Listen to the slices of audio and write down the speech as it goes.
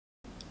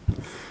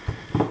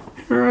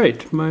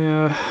Alright,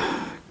 my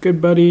good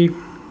buddy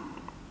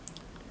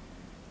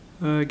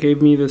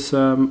gave me this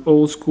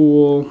old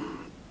school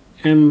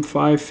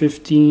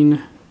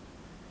M515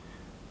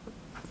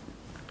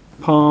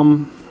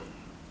 Palm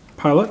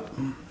Pilot,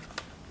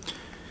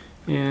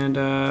 and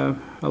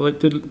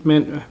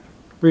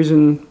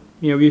reason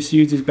we used to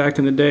use these back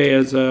in the day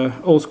as a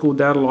old school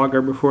data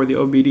logger before the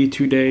OBD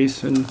 2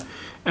 days and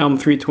Elm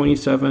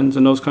 327s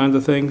and those kinds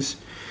of things.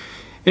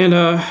 And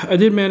I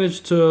did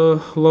manage to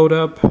load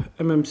up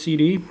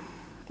MMCD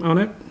on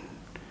it,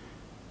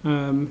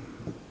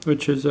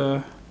 which is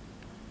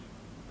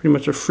pretty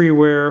much a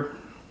freeware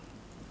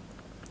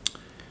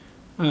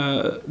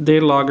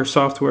data logger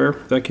software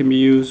that can be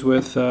used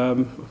with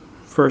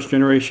first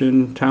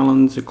generation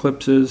Talons,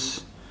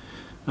 Eclipses,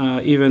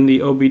 even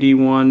the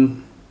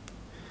OBD1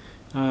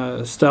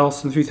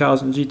 Stealths and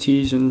 3000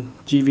 GTs and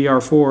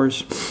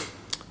GVR4s.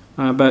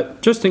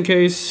 But just in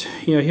case,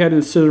 he had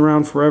to sit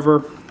around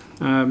forever.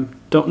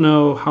 Don't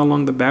know how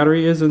long the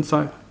battery is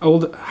inside,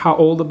 how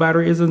old the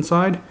battery is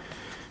inside.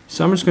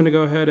 So I'm just going to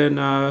go ahead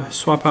and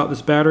swap out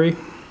this battery.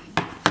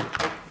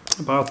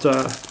 About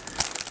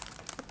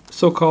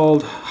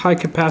so-called high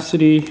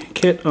capacity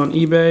kit on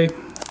eBay.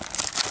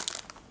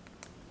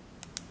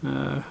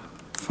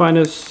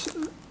 Finest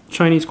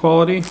Chinese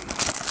quality.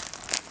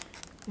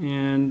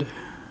 And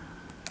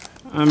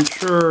I'm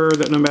sure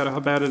that no matter how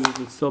bad it is,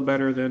 it's still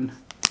better than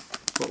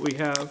what we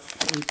have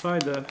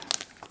inside the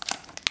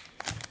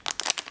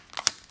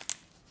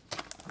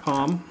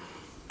Palm.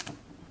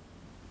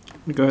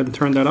 I'm going to go ahead and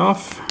turn that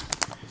off.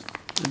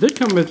 It did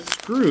come with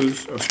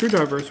screws, or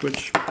screwdrivers,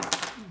 which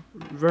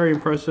very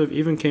impressive.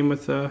 Even came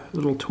with a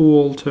little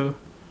tool to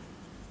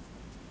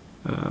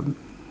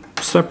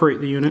separate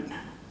the unit.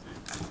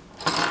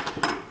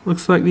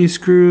 Looks like these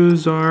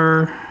screws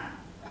are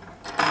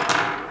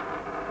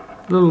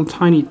little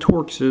tiny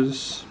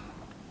Torxes.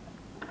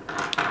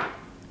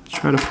 Let's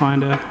try to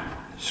find a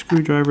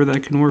screwdriver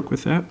that can work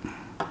with that.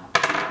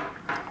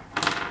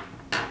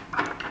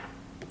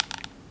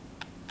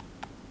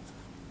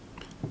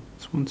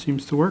 This one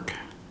seems to work.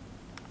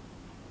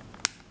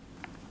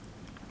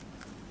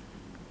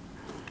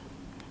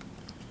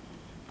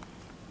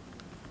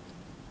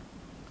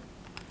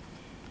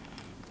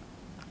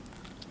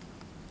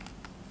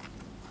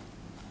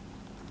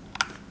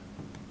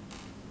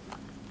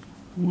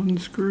 One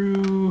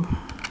screw.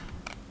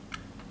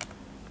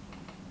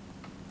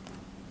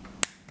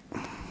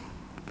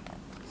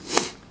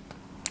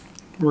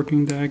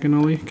 Working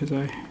diagonally, because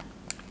I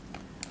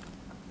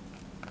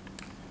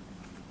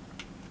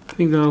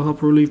think that'll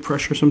help relieve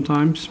pressure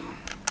sometimes.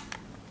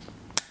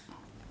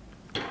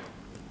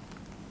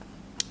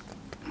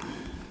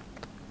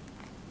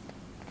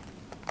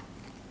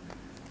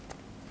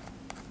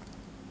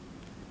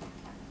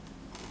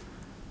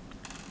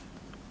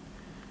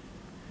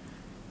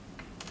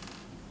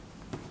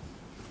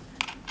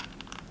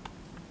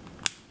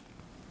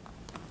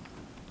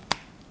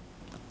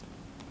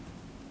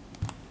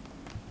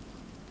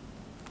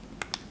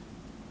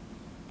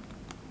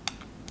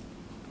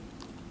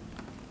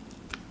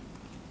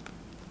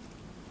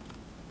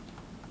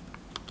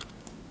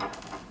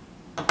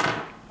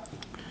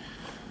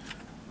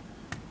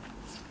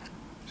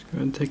 Go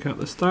ahead and take out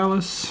the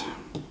stylus.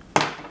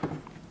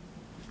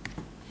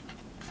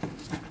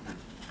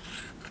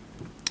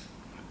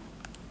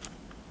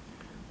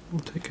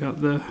 We'll take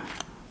out the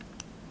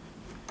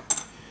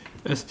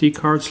SD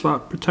card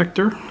slot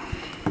protector.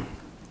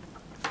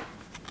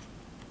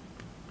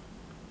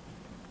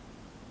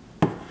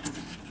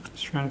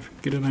 Just trying to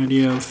get an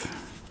idea of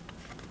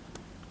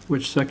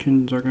which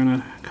sections are going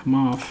to come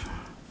off.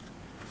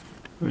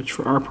 Which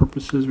for our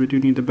purposes we do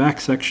need the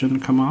back section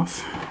to come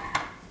off.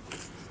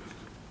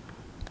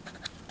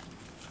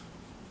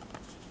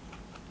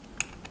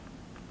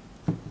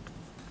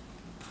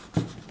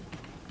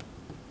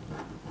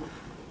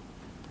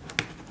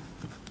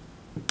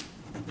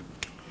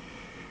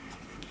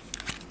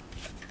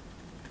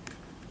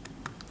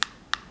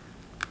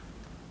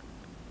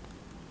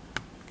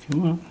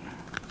 Come on.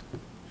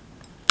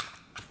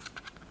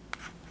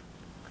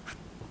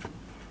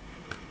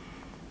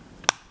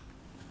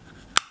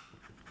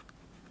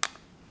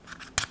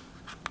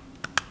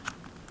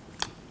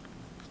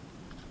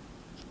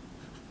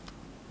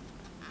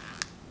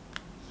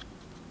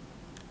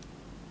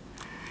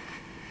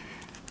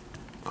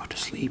 Go to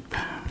sleep.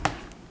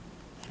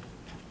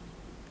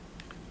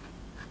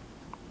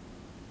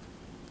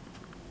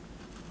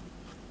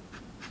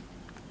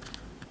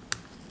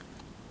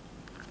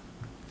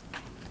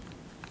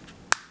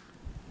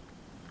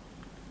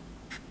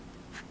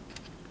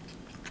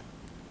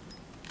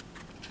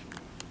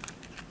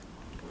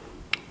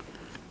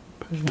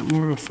 I got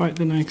more of a fight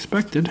than I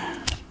expected.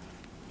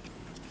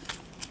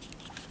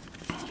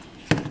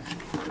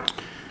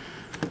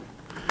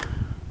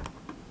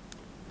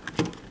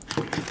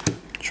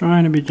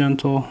 Trying to be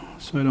gentle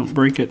so I don't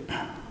break it.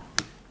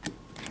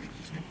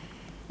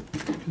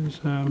 Because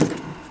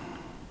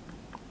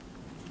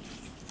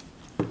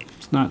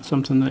it's not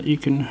something that you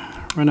can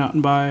run out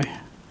and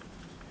buy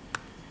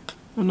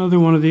another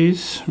one of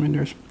these. I mean,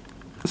 there's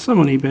some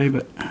on eBay,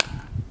 but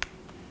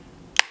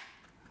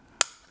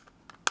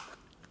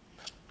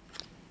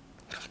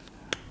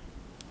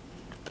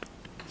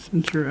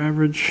since your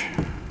average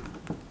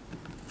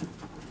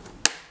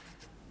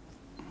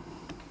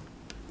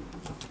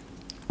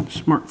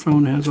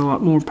smartphone has a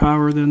lot more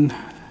power than,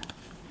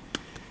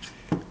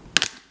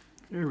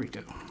 there we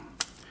go,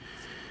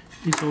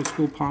 these old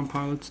school Palm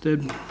Pilots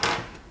did.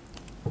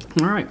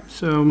 Alright,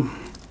 so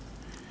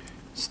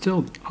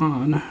still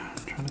on.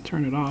 I'm trying to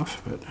turn it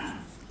off, but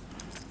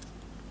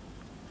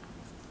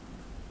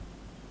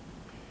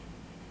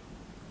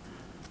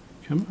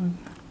come on.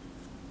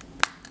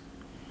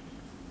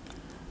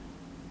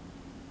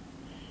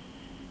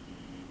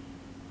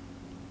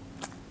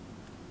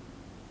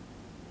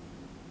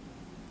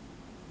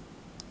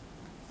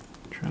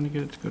 Trying to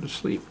get it to go to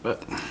sleep,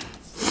 but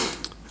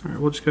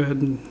alright, we'll just go ahead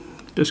and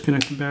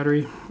disconnect the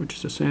battery, which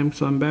is a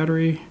Samsung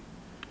battery.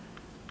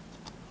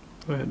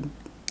 Go ahead and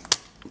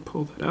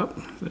pull that out.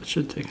 That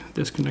should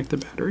disconnect the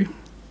battery.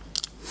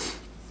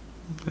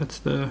 That's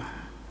the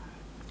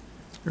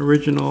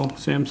original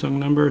Samsung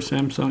number,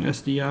 Samsung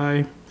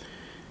SDI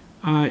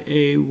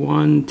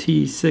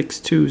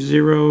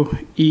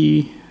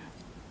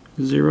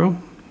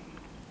IA1T620E0.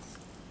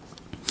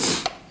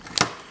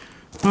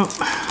 Well,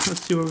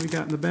 let's see what we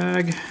got in the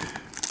bag.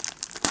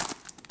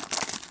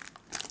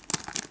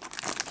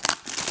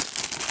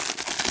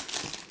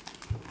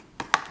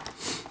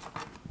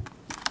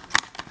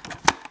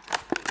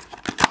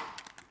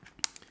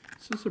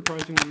 This is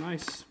surprisingly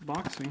nice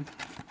boxing.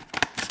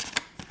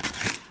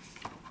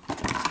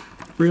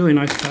 Really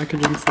nice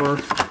packaging for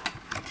an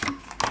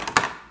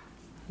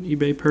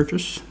eBay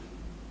purchase.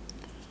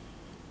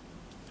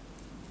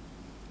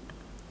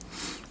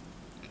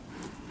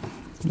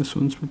 This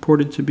one's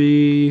reported to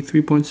be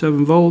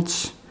 3.7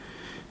 volts,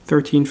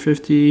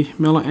 1350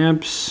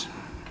 milliamps,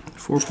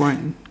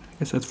 I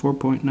guess that's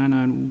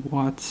 4.99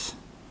 watts.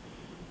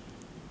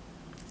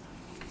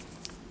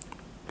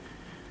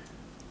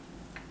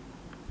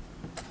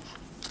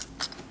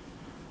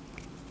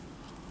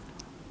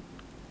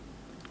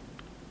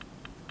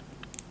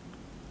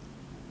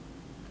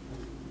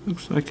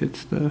 Looks like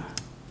it's the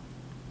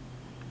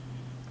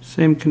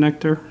same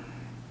connector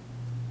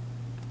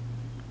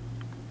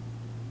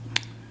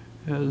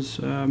as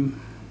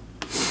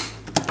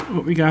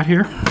what we got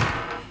here.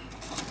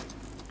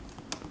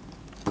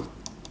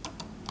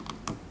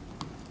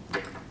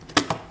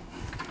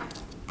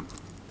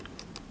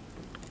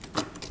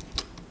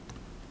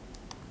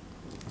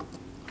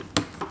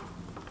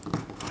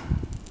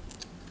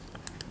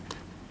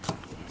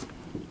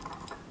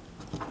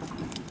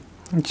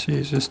 Let's see,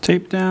 is this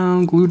taped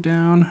down, glued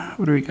down?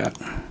 What do we got?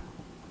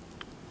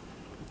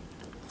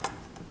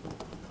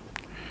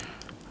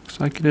 Looks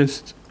like it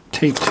is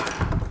taped.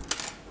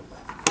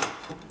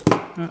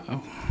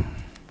 Uh-oh.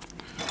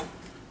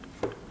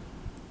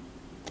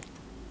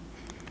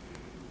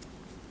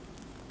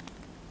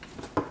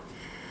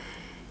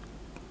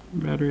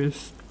 Battery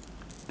is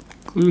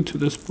glued to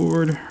this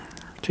board,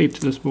 taped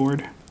to this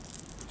board.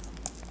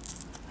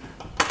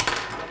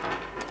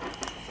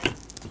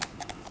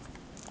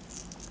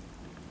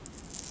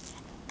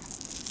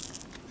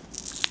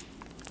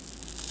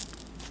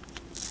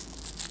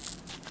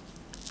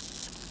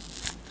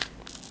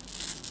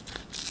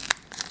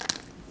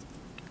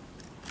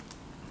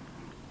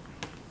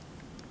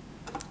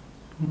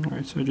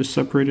 Alright, so I just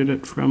separated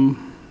it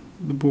from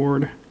the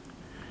board.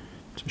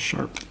 It's a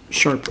sharp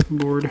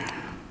board.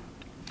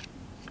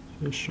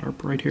 It's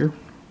sharp right here.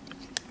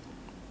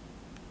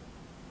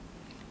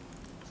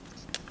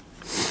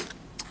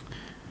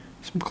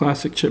 Some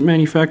classic chip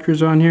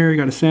manufacturers on here. You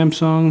got a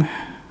Samsung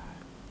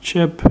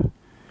chip,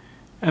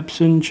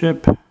 Epson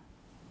chip. Up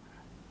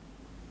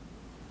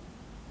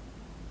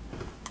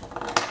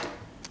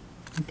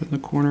in the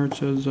corner it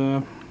says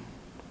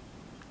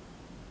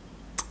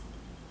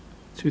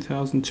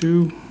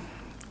 2002.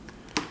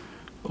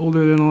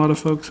 Older than a lot of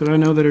folks that I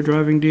know that are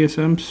driving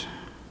DSMs.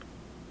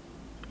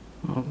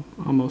 Well,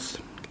 almost.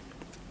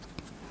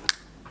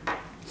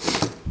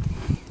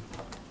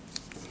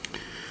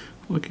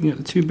 Looking at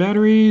the two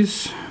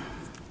batteries.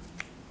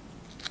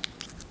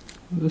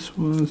 This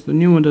was, the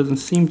new one doesn't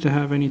seem to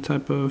have any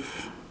type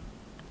of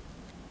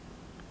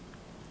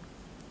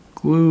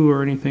glue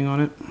or anything on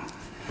it.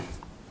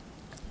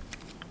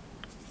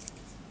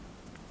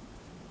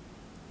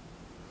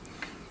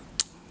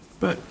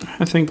 But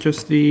I think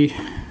just the,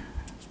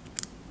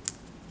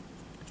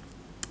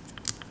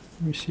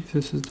 let me see if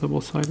this is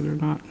double-sided or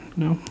not.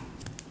 No.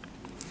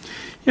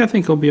 Yeah, I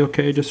think it'll be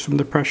okay just from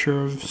the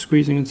pressure of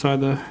squeezing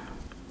inside the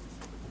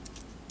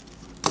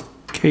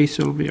case.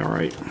 It'll be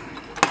alright.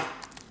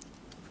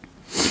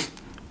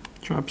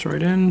 Drops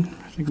right in.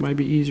 I think it might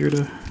be easier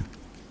to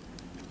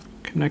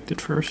connect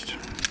it first.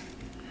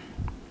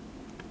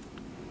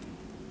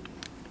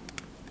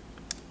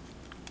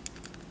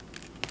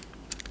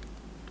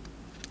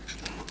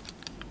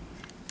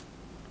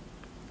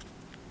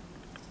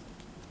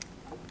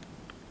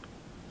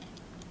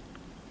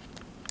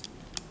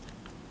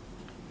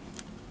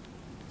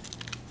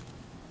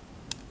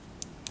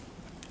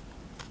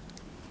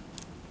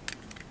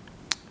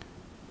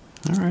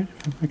 Alright,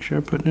 make sure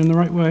I put it in the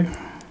right way.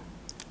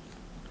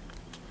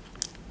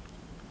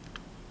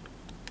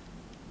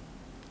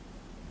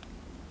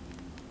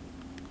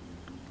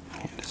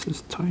 Yeah, this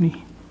is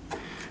tiny.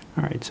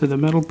 Alright, so the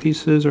metal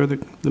pieces, or the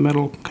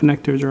metal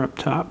connectors, are up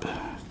top.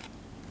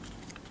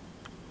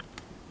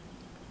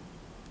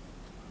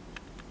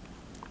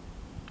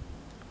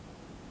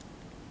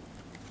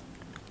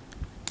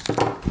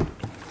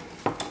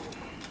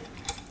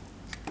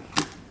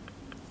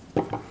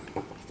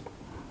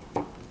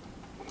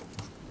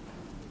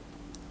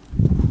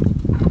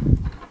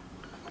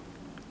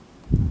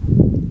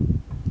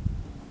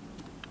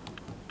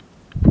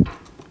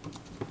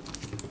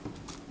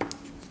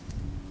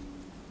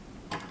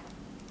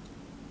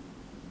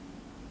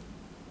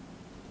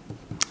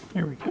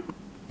 There we go.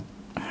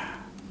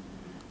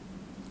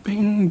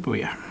 Bing,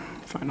 booyah,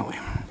 finally.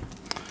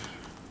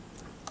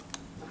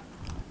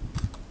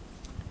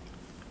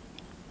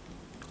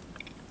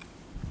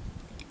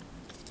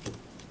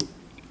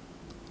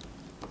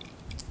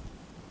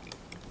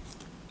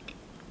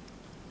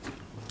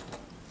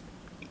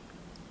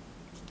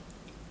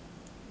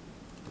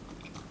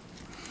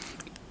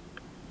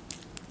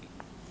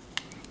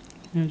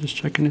 Yeah, just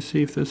checking to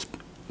see if this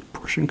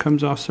portion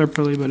comes off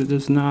separately, but it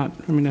does not.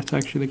 I mean, that's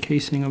actually the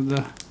casing of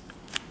the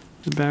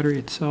battery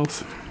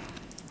itself.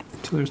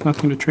 So there's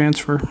nothing to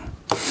transfer.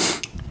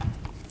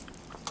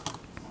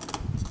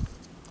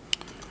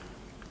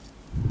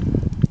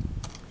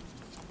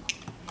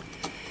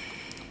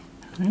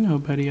 I know,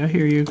 buddy, I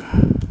hear you.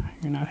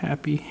 You're not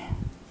happy.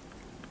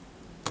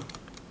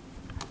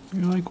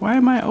 You're like, why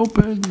am I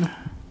open?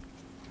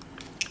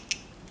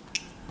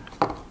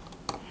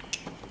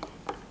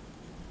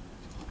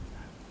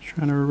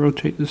 Trying to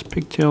rotate this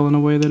pigtail in a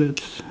way that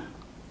it's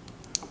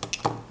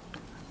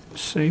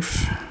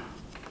safe.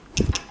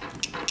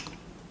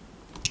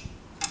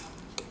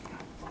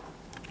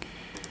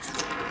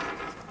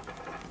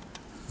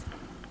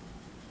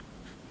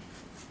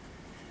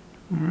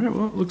 Alright,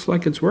 well, it looks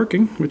like it's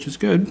working, which is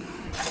good.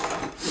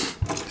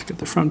 Let's get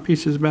the front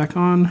pieces back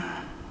on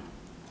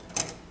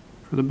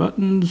for the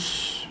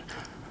buttons.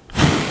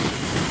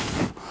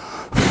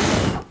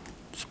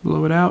 Just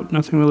blow it out.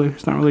 Nothing really,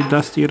 it's not really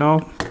dusty at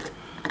all.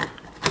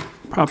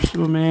 Props to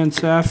Uma and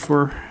Saf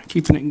for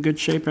keeping it in good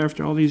shape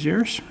after all these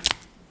years.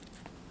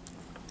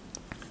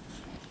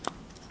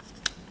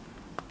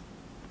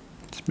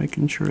 Just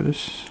making sure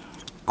this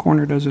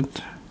corner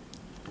doesn't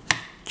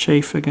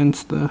chafe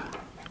against the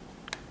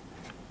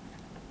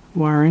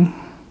wiring.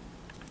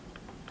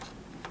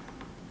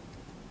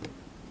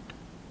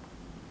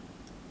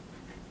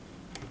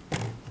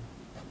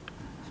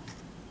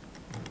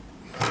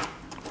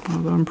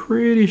 Although I'm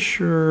pretty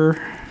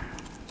sure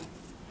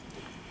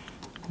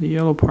the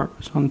yellow part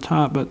was on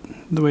top, but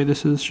the way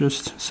this is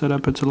just set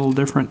up, it's a little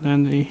different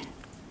than the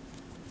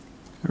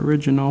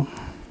original.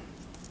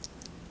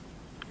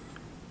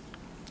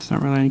 It's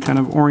not really any kind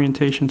of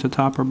orientation to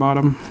top or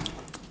bottom.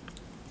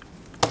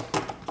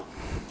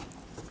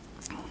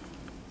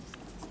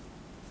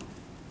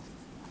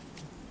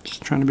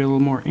 Just trying to be a little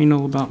more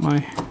anal about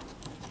my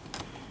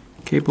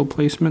cable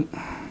placement.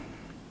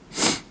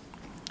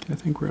 I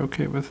think we're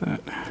okay with that.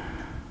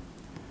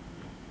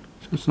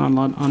 So it's not a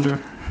lot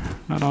under.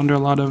 Not under a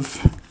lot of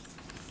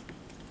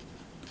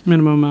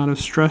minimum amount of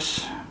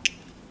stress.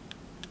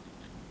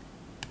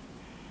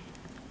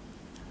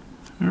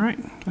 All right,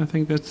 I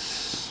think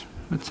that's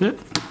it.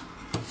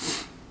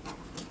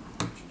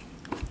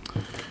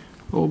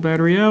 Old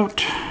battery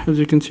out. As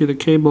you can see, the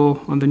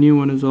cable on the new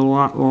one is a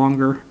lot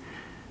longer.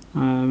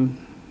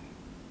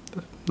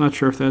 Not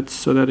sure if that's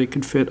so that it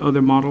could fit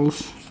other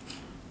models,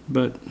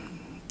 but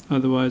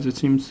otherwise it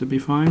seems to be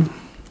fine.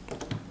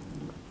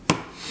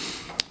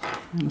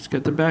 Let's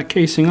get the back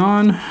casing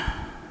on.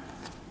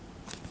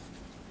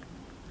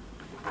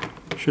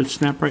 Should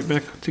snap right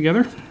back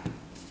together.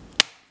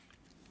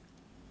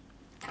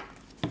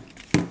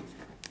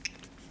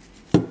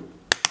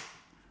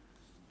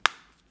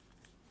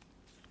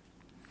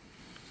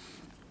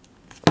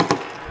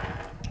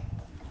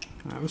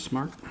 That was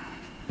smart.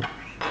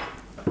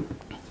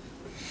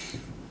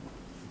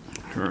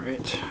 All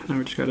right, now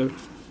we just gotta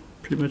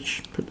pretty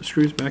much put the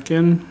screws back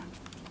in.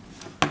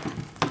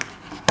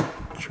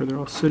 Make sure they're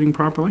all sitting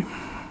properly.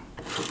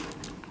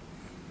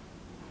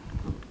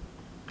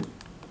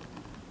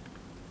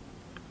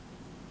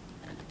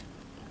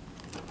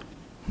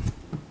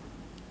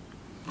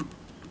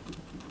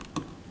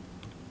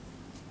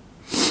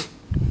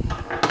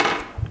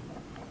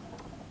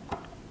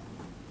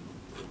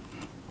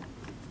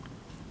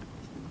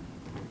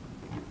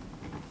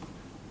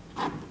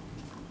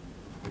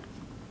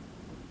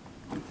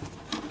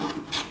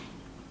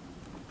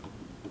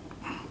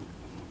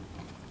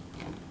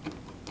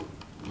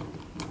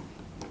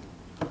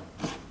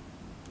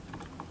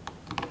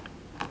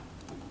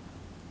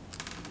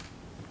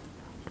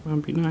 Come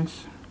on, be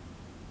nice.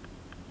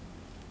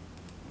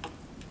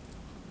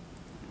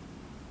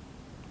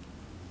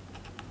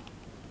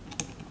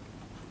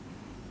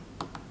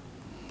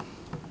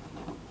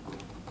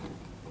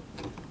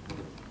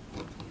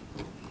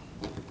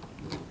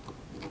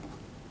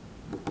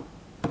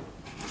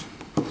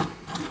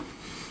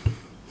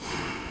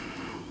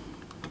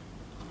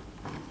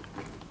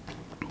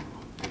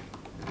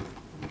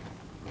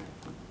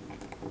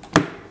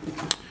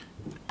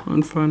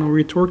 One final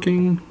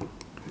retorquing.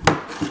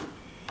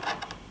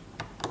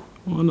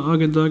 One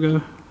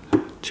ugga-dugga.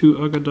 Two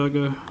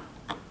ugga-dugga.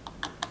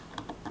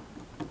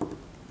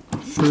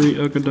 Three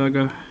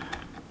ugga-dugga.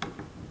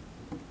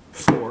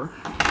 Four.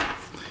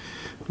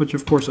 Which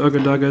of course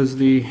ugga-dugga is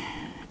the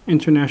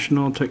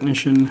international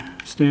technician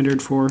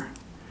standard for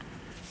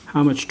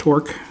how much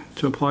torque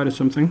to apply to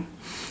something.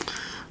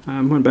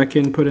 Went back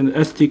in, put in the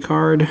SD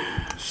card,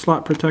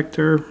 slot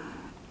protector.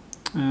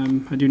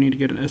 I do need to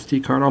get an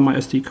SD card. All my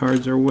SD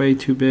cards are way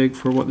too big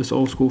for what this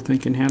old school thing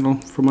can handle,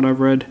 from what I've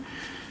read.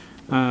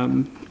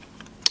 Only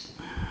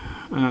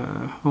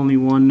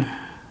one,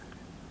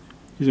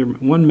 either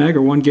 1 meg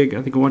or 1 gig.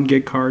 I think 1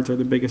 gig cards are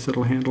the biggest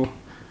it'll handle.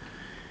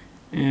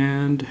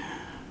 And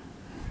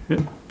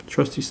yep,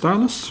 trusty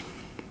stylus.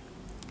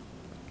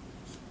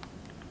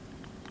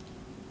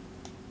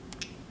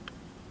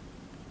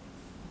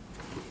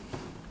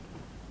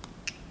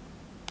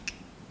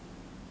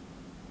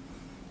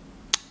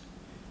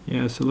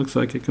 Yeah, so it looks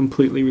like it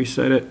completely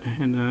reset it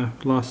and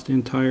lost the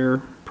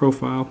entire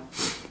profile.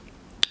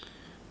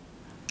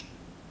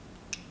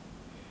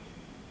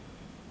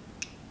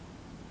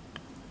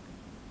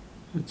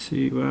 Let's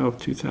see, wow,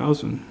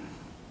 2000.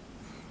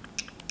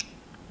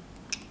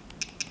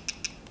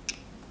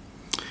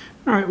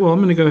 Alright, well, I'm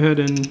going to go ahead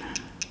and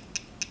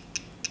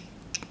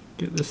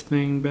get this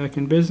thing back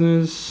in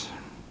business.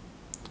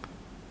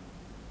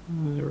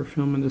 We're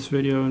filming this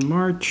video in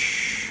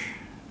March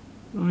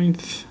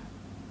 9th.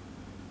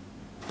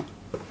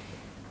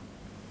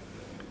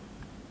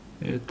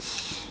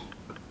 It's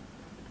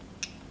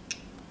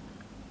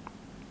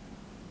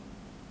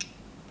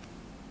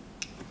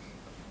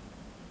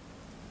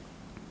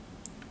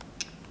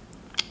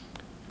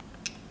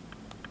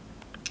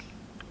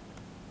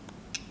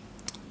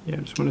yeah, I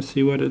just want to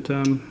see what it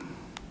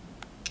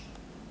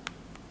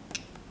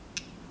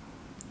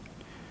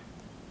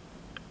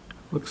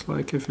looks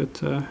like if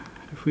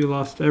we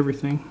lost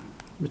everything,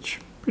 which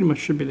pretty much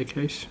should be the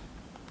case.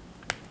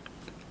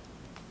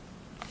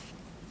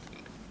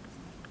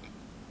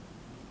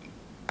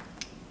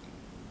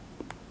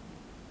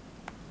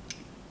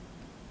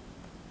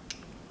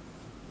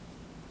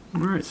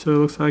 Alright, so it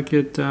looks like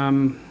it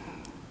went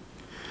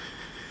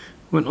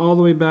all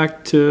the way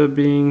back to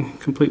being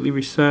completely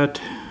reset.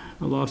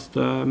 I lost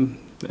the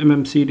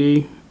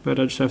MMCD, but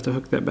I just have to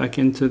hook that back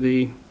into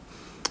the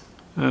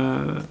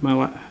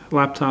my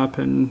laptop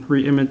and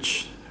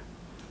re-image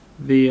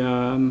the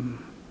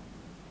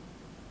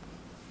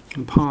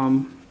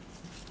Palm.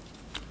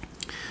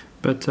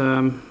 But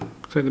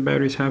looks like the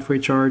battery's halfway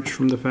charged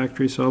from the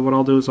factory, so what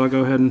I'll do is I'll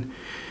go ahead and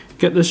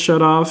get this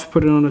shut off,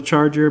 put it on a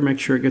charger, make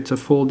sure it gets a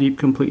full deep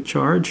complete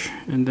charge,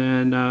 and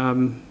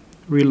then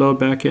reload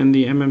back in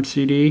the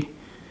MMCD,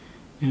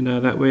 and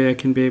that way I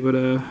can be able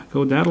to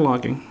go data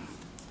logging.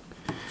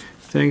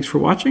 Thanks for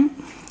watching.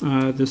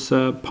 This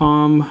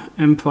Palm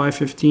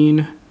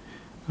M515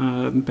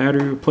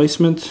 battery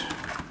replacement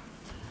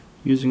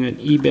using an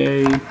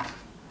eBay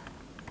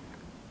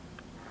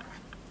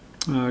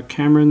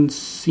Cameron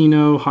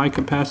Sino high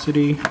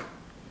capacity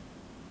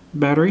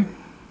battery.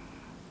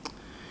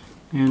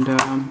 And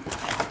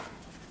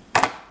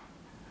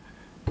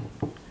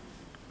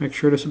make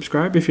sure to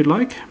subscribe if you'd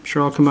like. I'm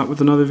sure I'll come up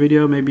with another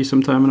video, maybe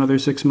sometime another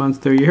 6 months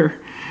to a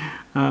year.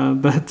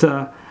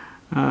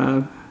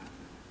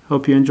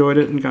 Hope you enjoyed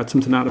it and got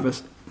something out of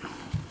it.